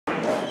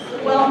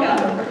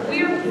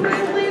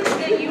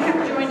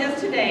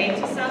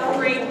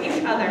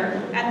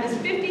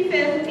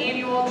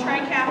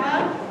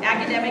Tri-Kappa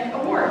Academic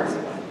Awards.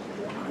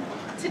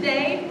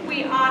 Today,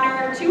 we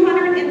honor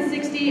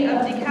 260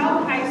 of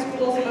DeKalb High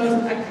School's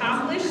most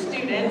accomplished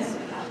students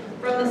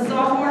from the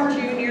sophomore,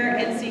 junior,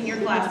 and senior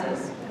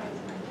classes.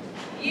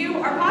 You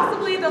are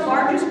possibly the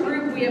largest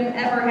group we have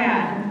ever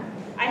had.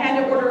 I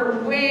had to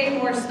order way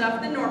more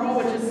stuff than normal,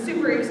 which is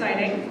super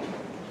exciting.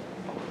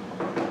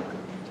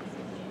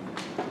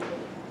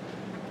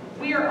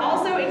 We are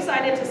also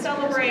excited to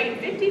celebrate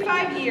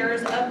 55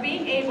 years of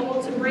being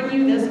able to bring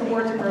you this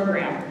awards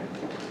program.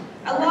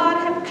 A lot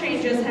of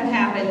changes have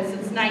happened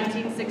since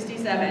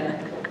 1967.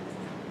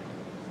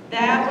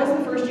 That was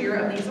the first year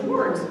of these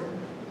awards.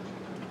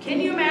 Can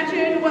you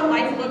imagine what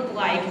life looked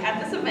like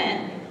at this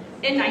event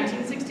in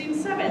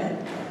 1967?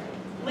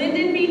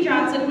 Lyndon B.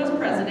 Johnson was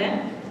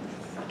president.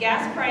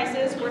 Gas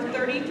prices were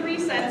 33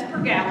 cents per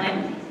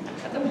gallon.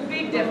 That's a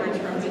big difference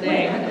from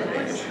today.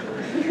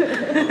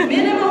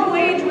 Minimum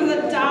wage was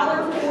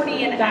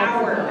 $1.40 an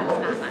hour.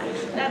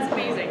 That's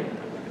amazing.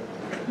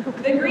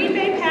 The Green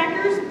Bay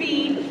Packers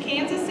beat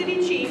Kansas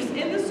City Chiefs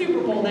in the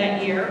Super Bowl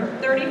that year,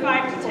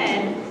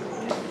 35-10.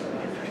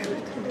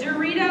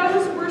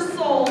 Doritos were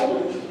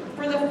sold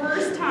for the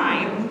first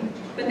time,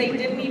 but they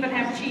didn't even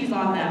have cheese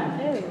on them.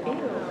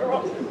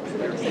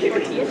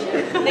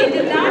 They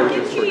did not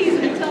get cheese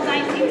until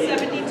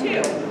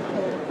 1972.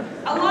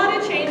 A lot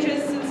of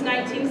changes since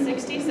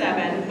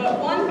 1967, but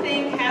one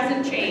thing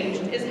hasn't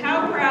changed is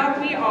how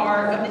proud we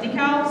are of the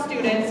DeKalb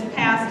students,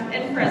 past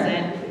and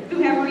present, who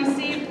have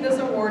received this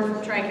award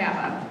from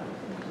Tri-Kappa.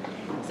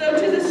 So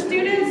to the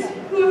students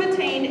who have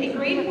attained a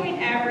grade point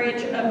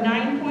average of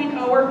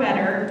 9.0 or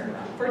better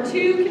for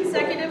 2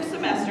 consecutive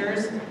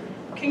semesters,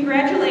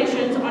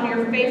 congratulations on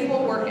your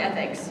faithful work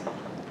ethics.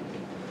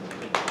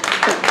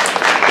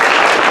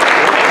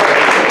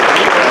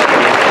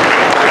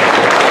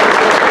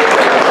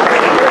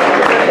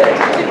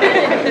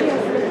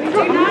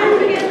 Do not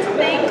forget to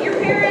thank your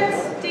parents,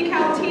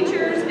 DeKalb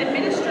teachers,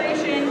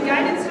 administration,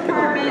 guidance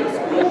department,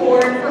 school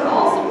board for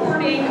all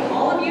supporting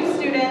all of you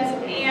students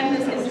and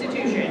this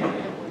institution.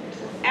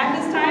 At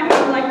this time,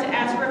 I would like to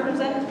ask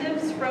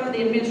representatives from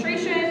the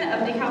administration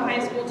of DeKalb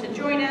High School to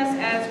join us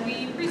as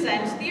we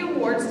present the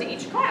awards to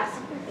each class.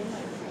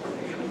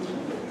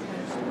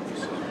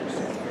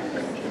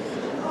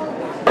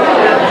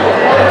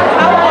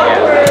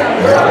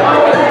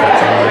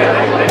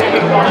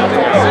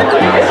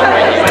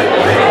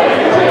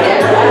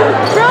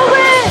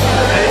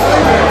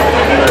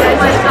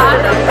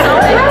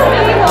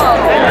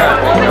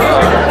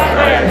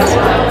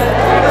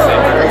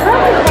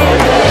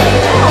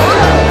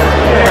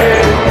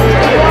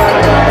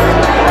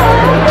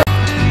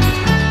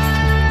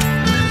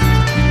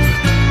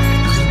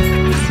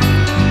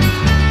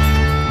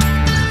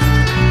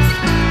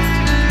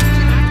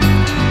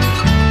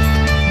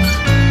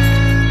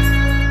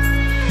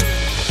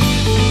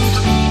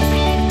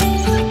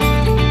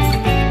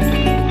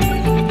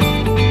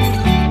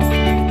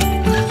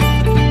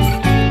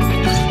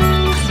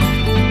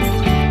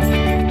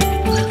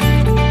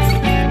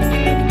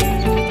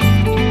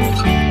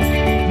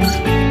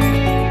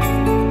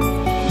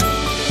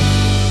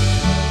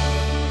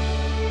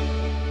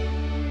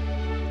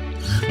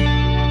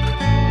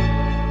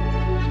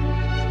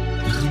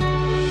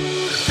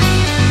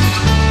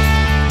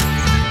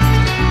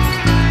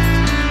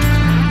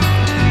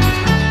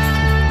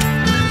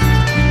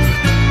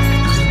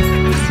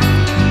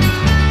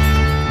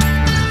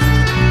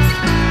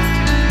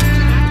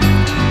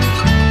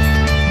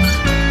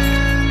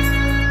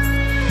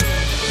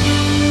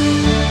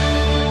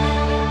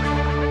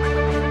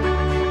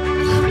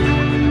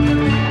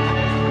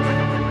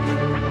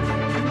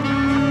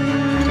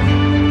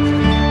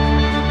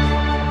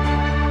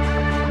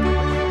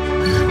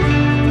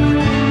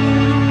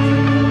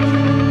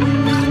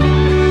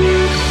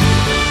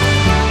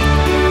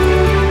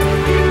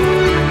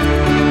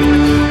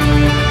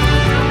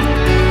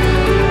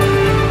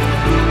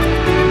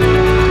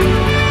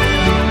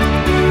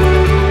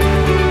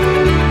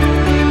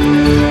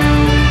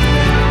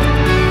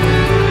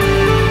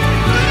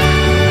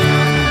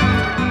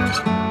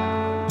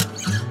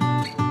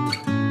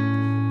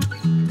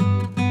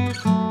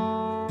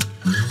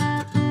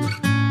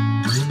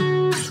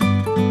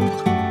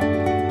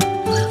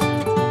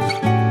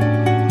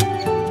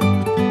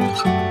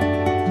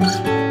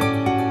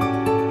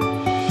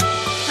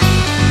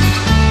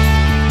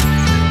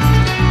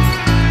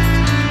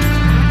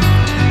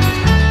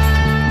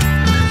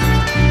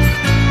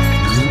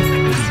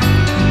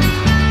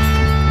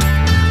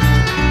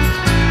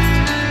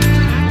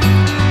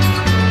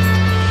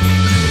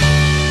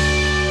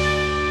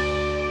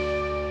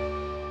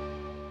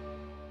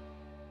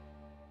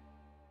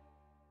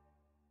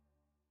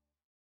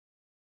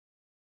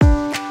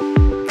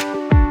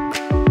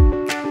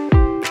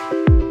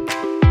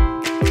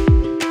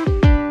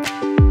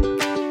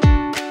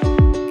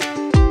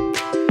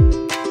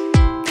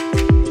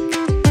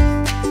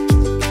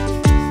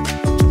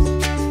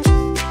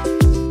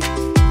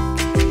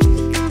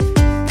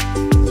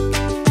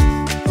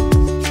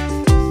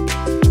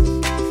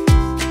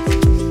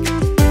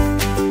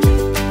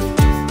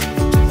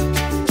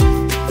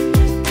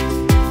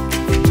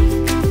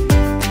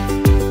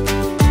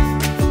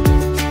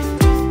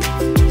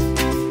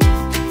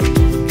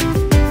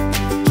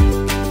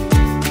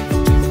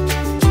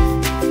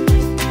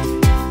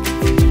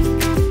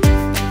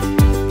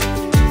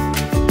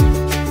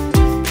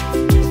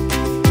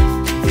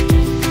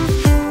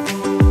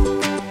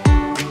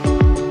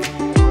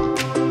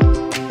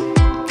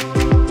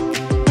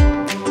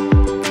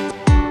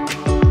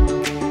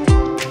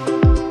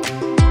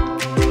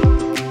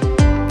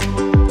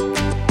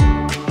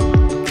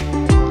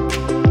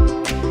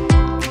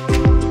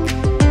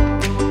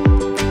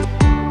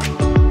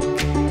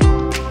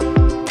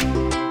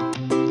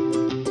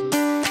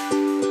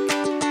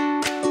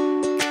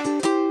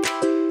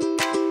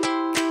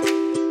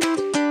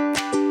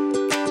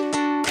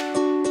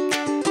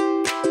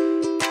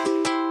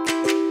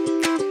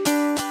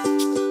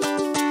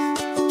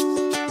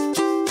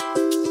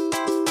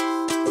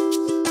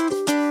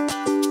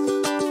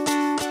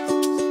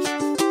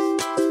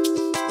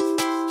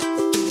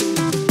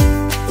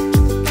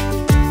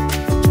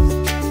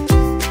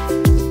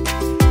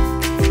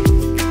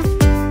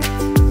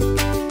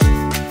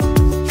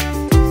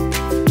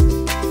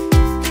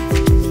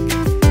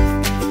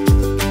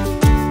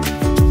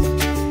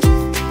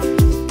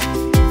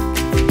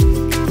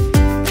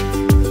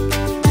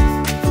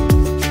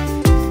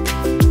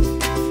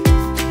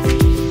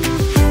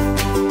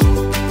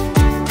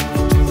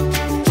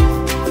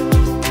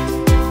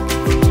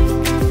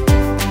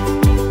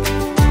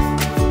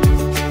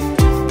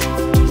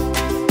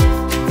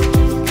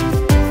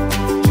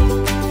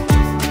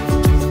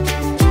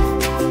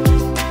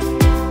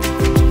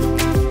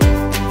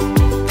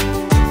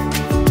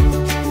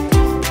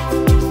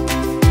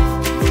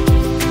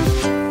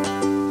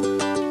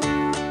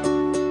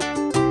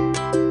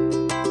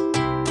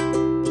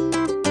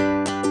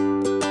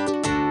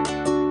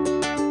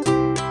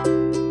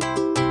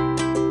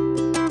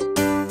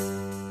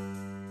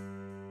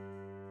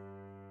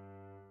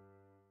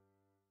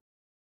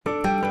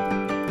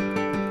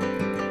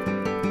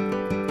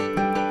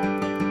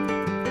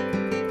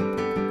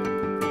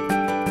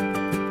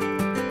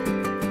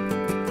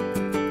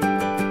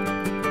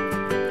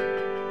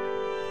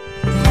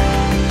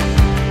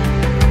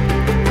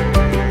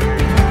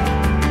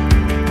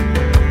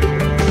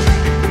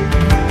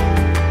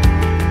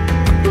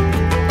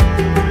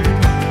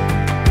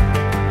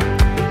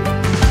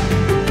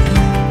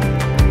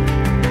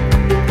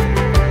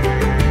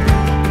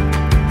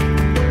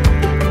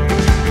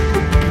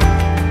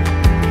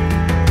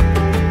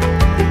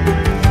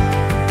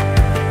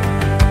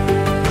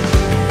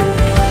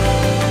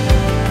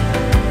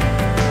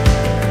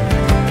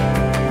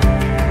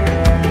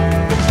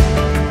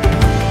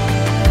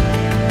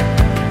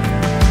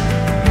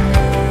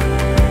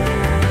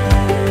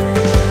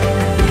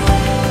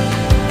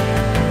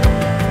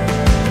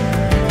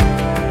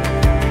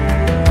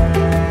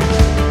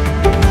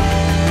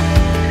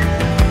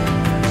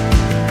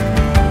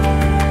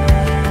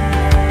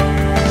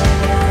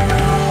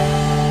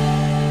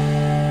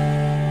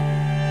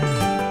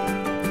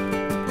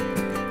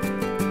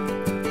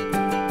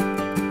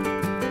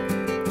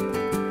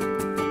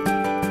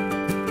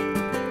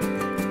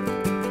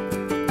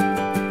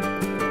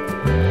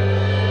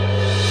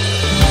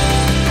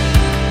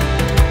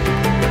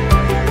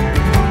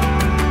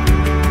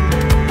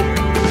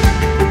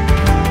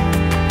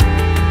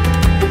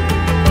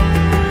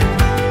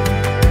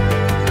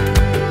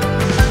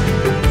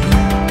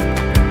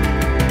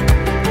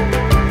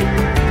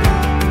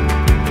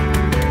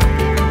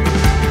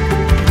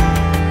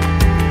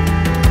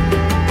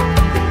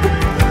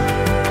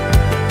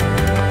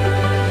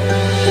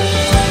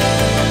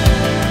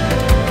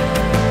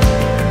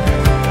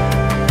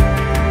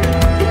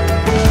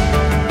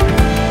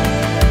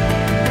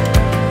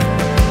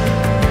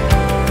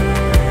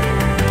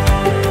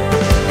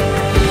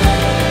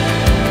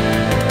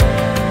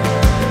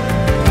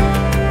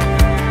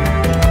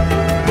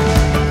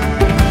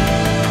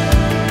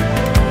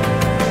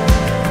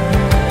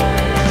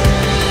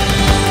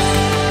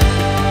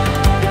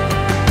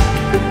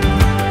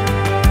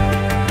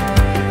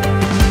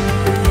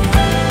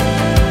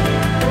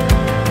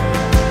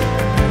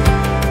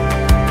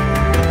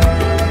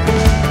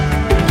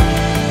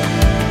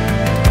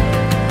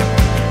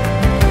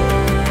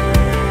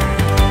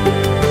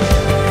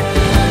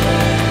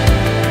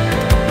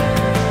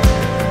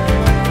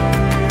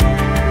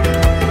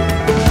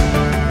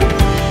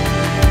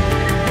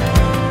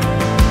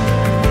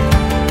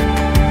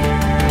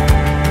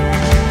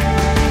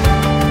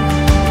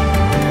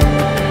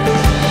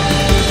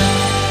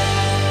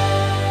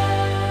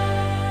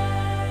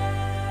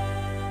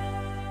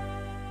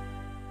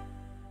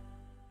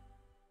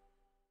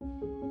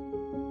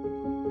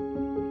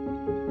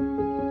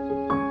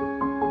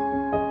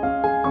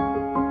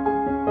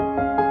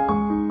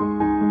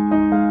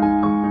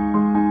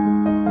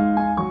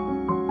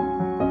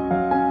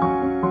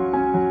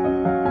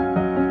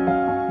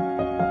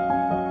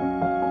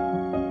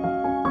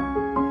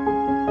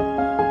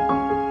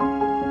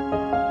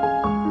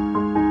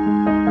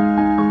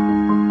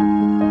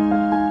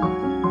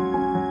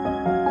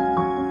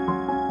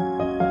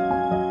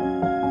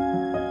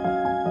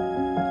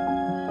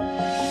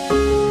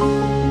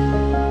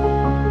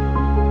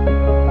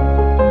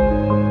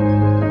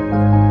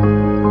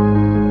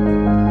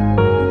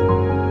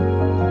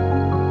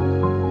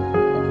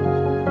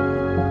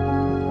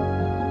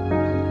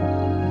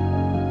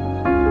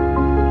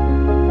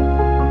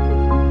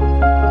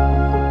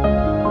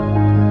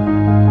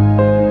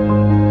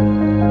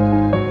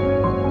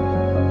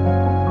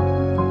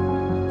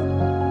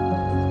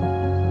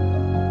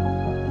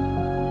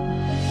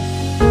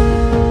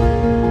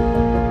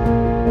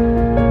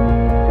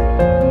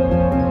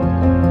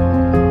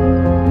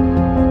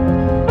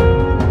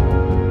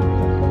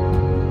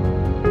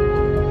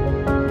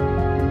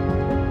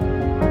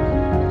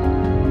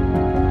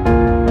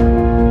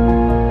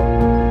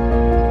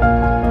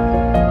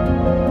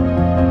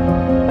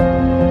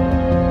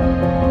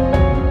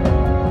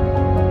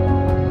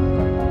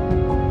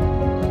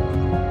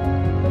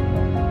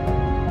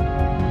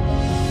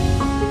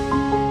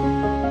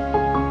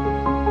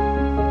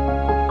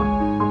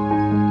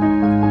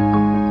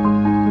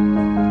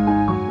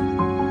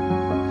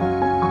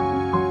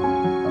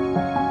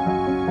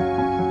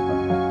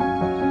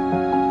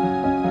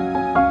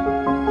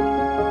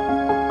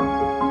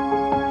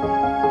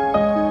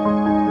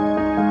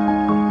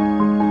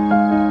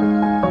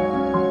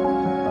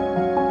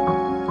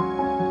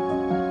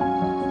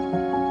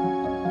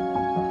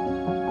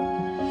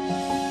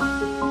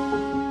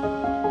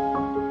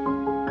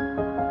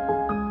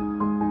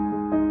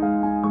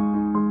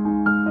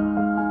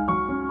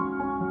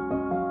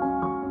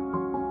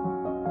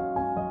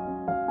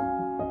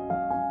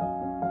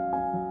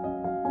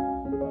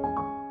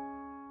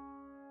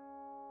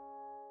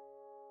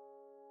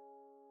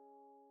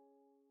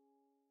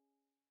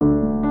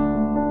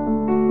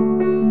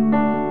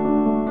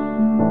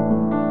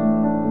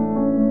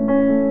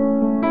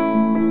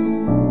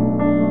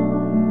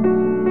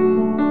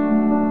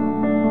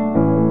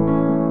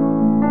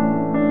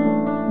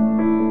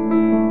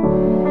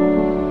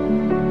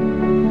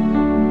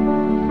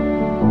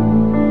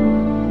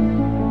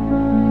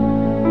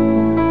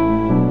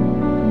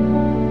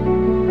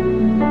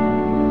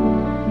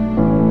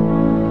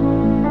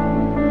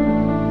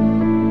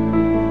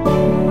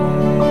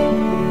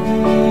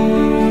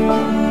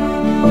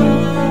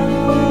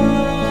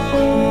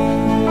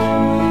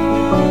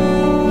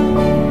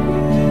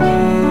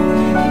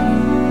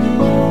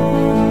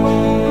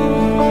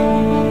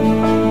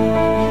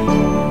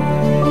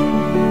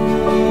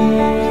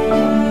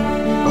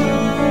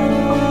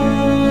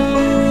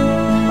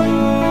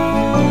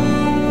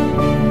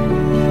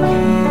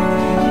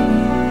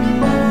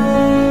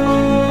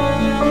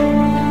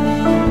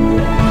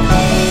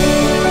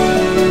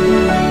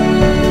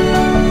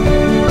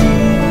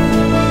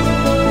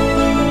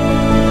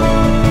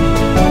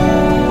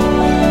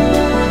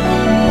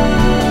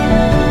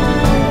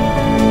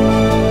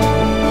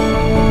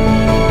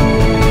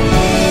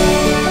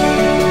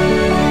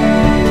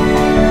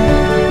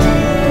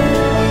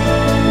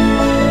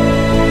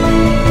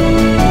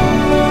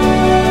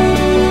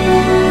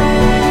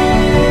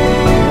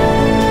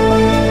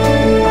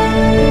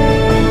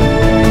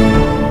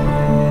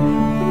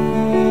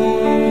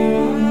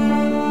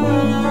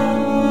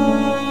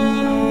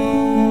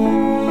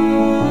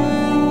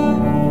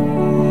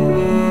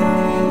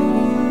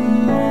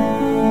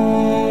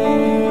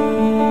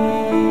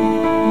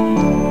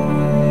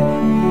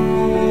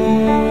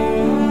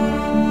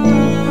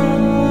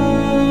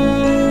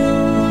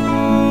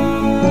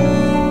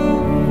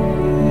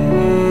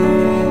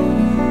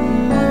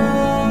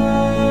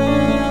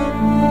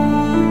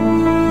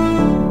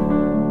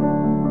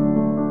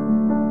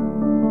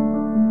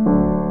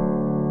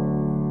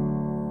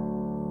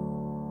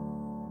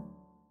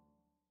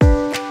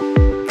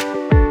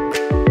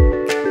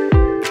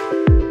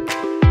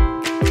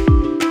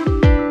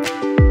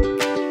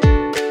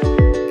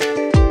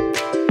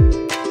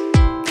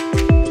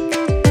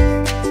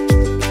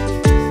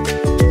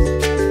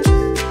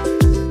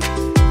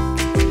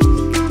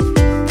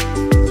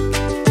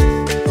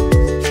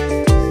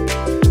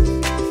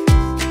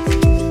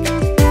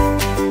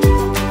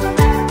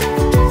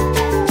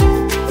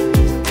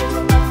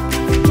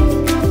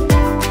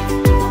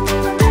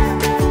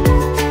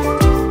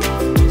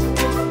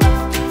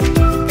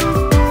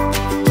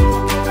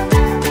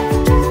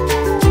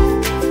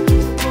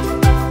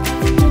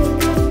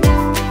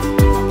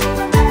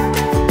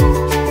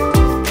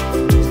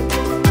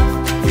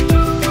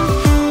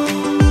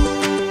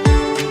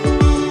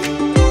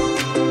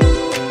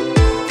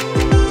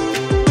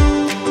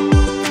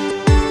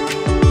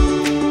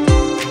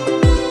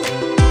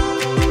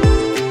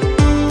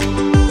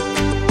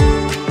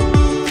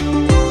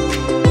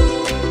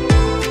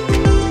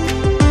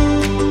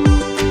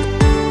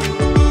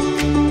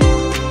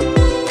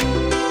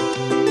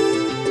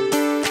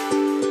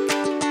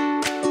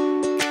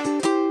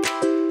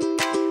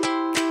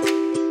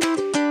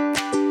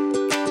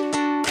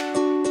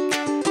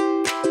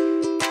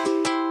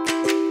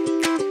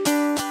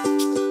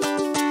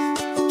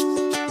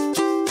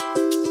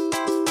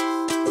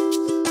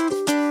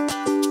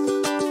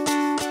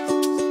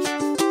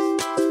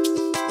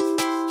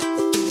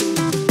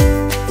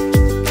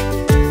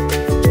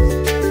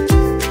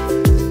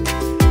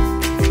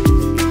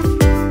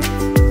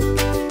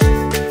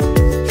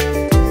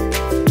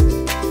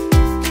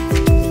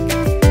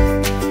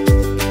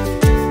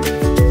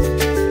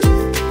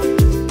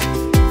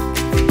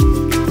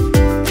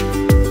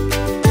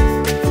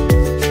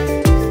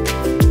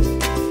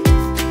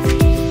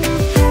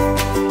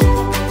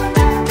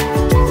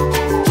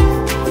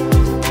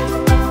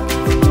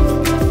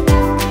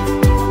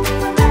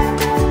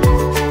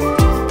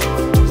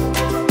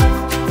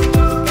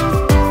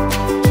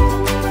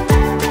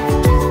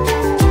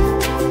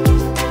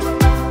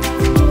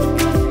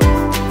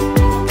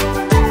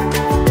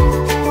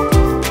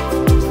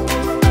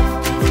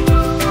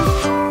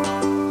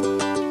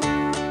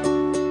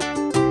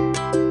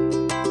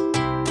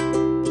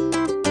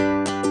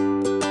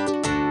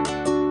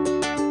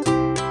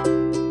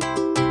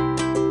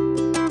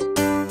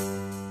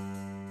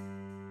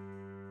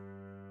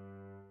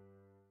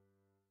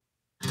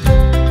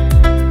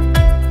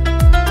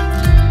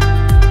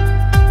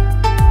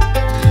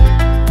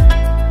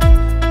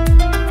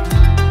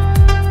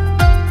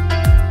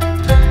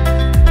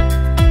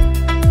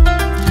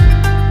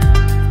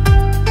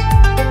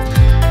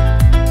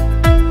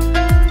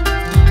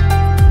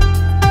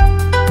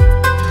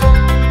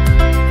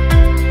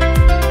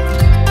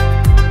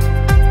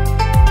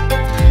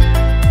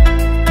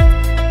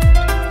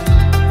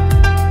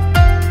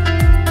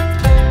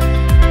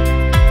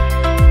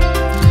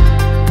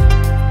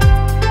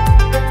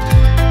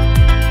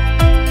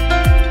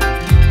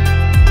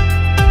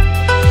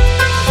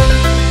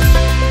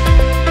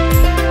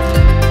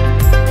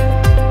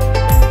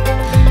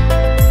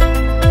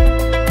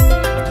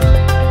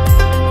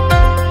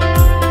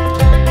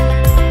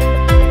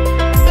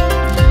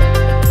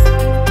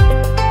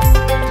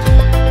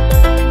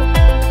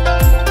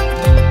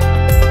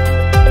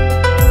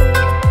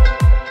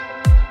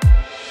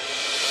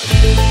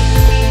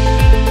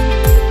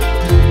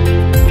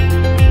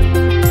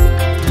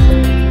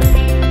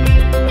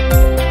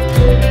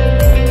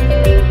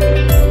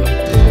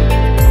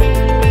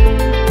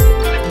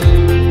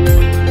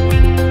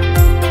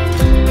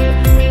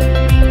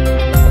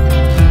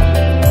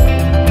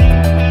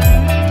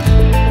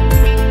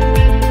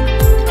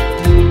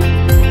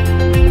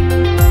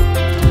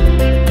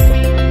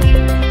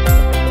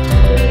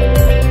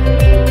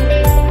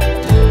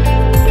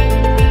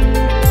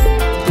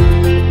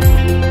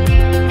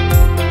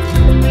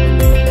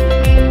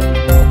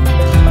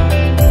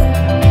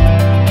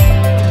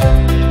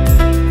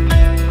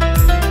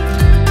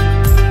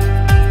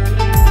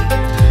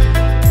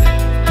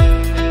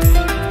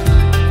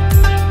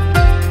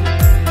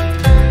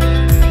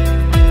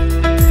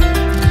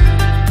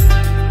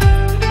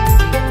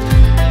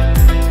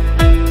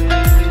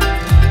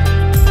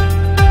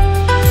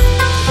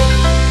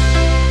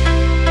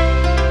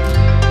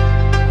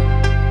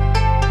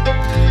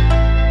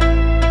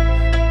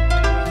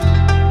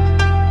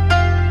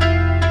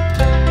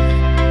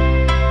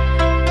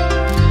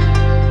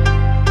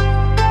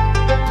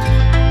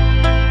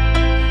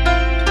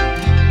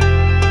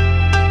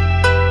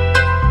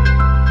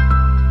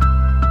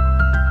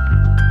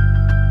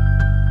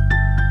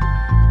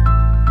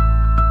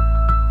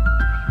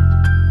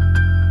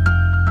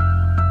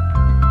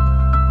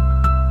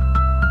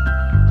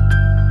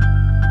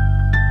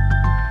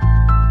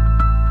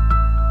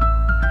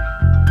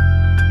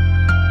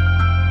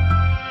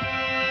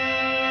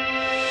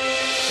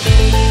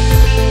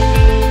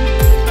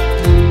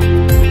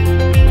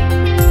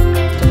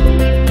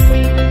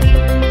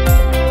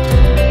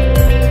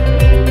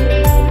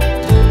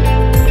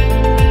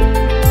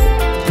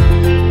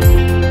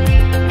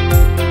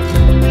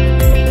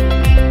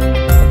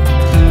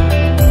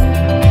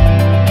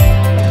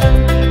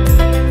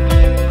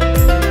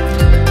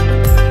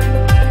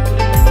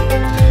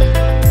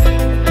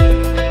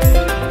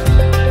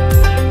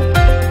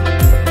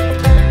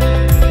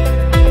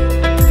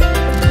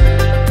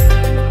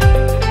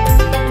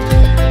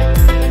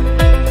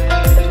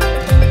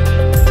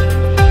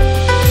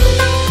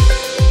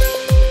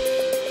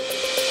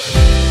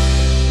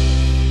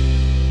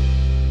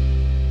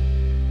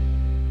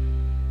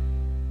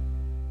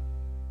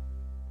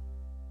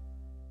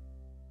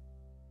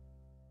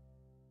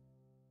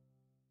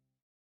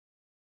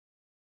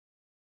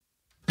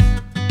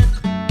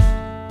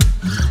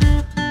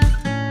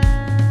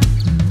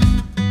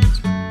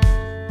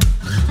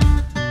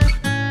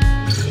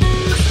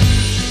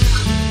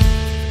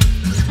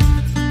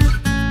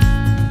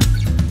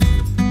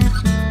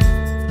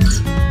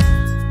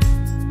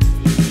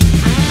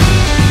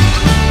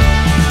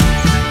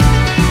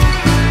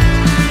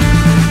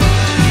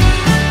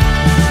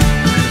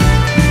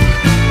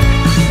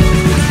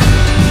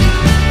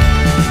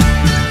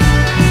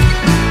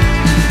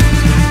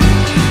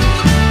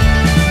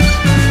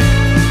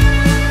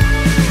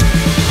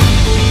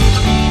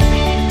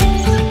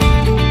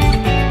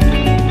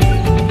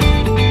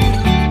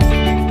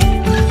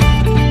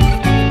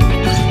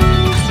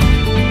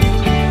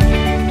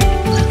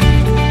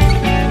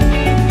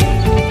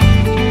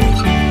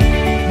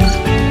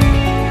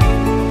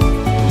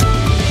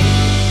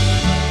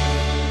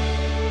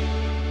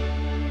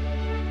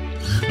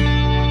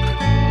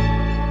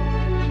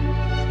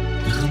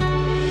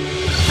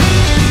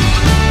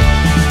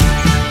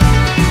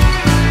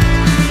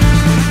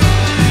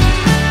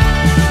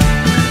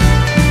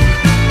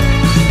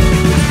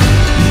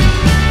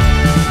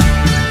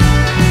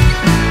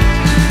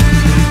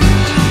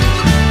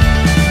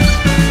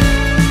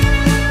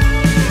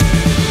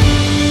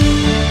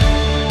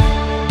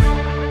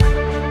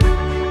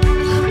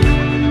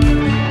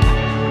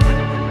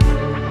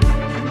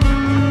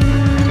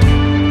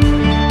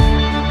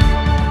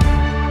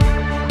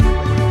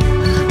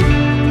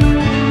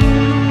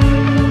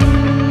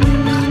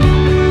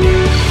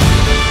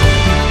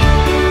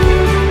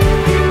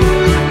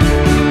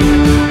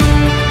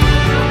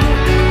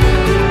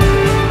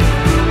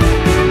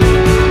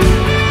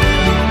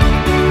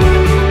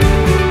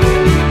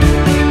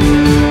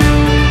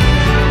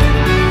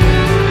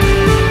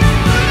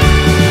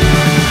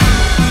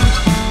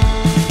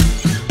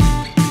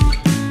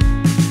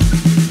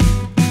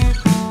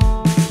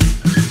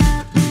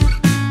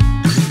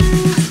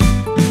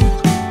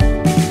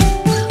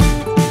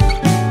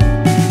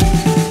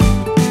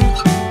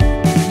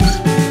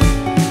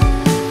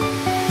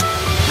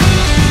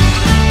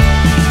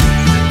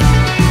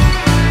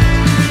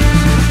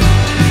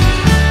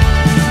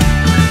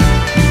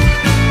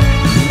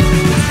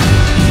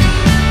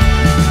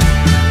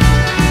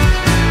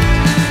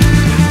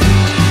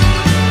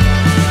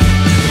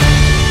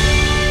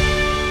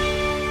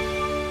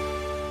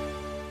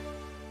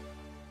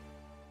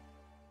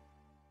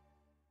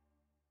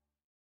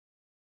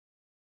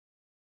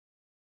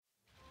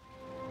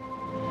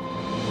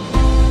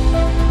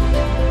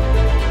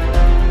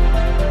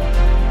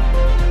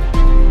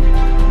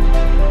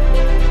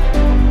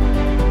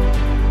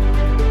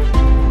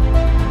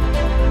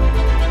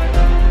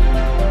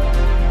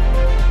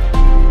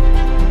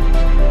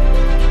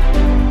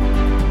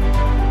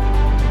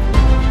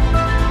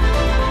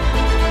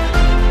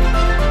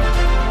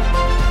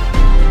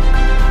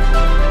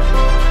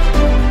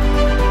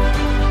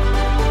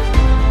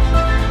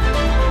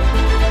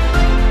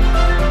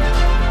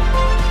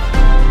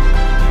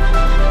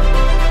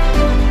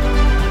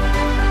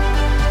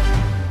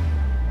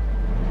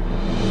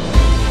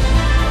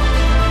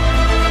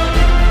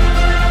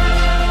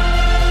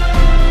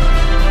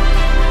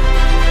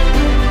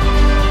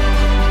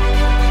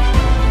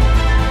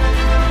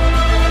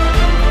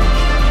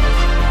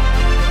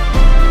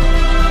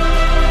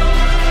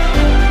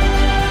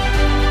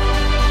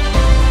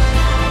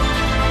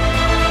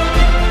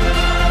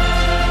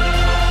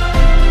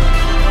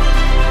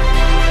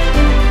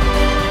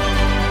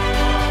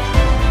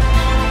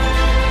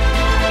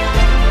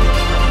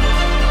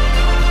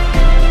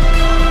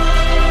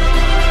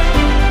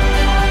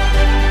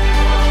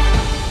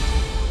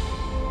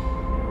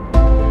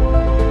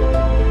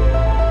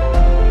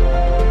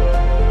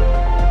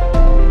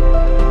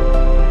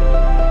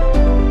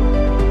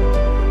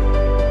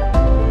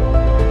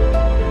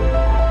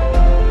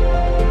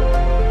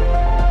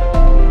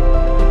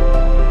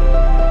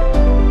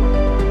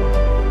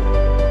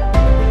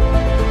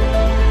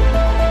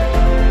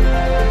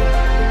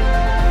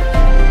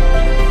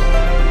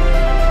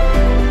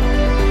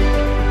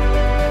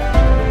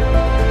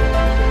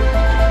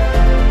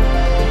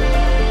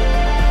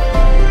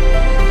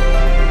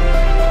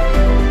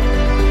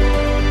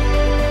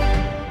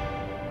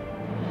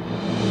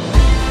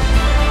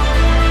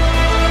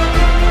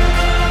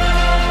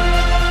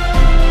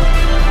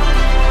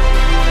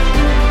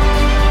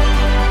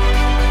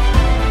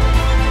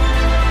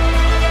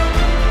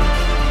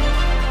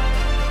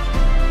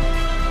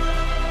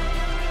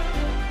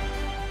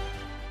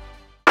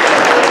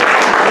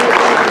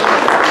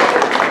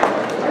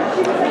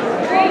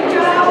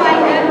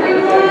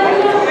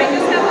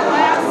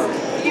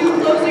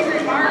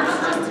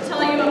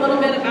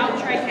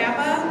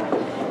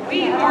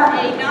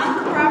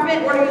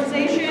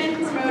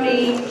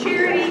 the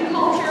charity,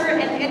 culture,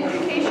 and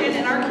education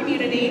in our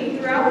community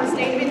throughout the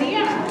state of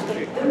Indiana.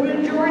 The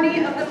majority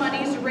of the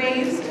monies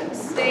raised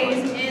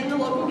stays in the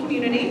local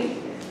community.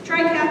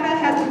 Tri-Kappa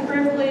has the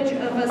privilege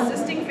of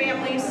assisting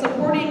families,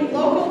 supporting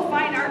local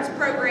fine arts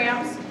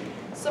programs,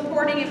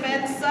 supporting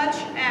events such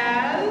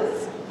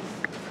as,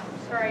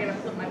 sorry, I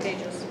gotta flip my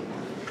pages.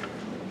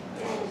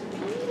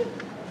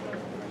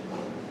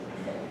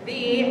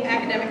 The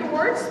Academic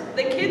Awards,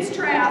 the Kids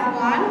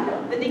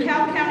Triathlon, the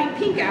DeKalb County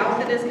Pink Out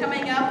that is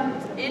coming up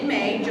in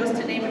May, just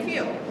to name a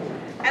few.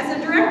 As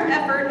a direct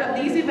effort of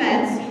these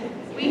events,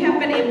 we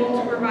have been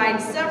able to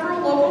provide several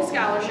local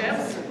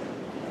scholarships,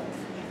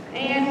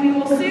 and we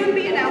will soon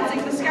be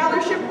announcing the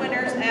scholarship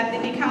winners at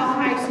the DeKalb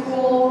High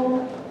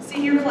School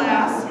senior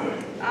class.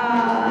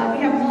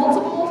 We have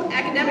multiple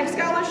academic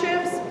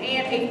scholarships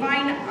and a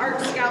fine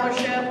arts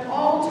scholarship,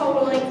 all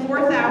totaling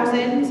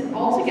 $4,000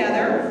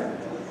 altogether.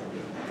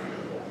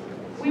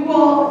 We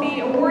will be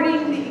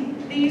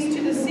awarding these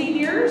to the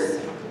seniors.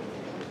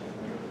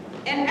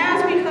 And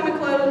as we come to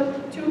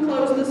a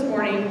close this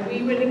morning,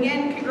 we would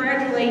again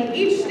congratulate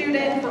each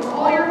student for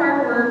all your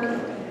hard work,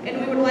 and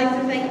we would like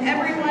to thank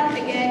everyone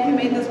again who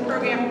made this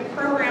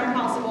program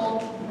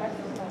possible.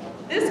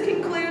 This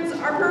concludes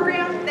our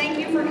program. Thank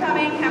you for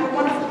coming. Have a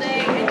wonderful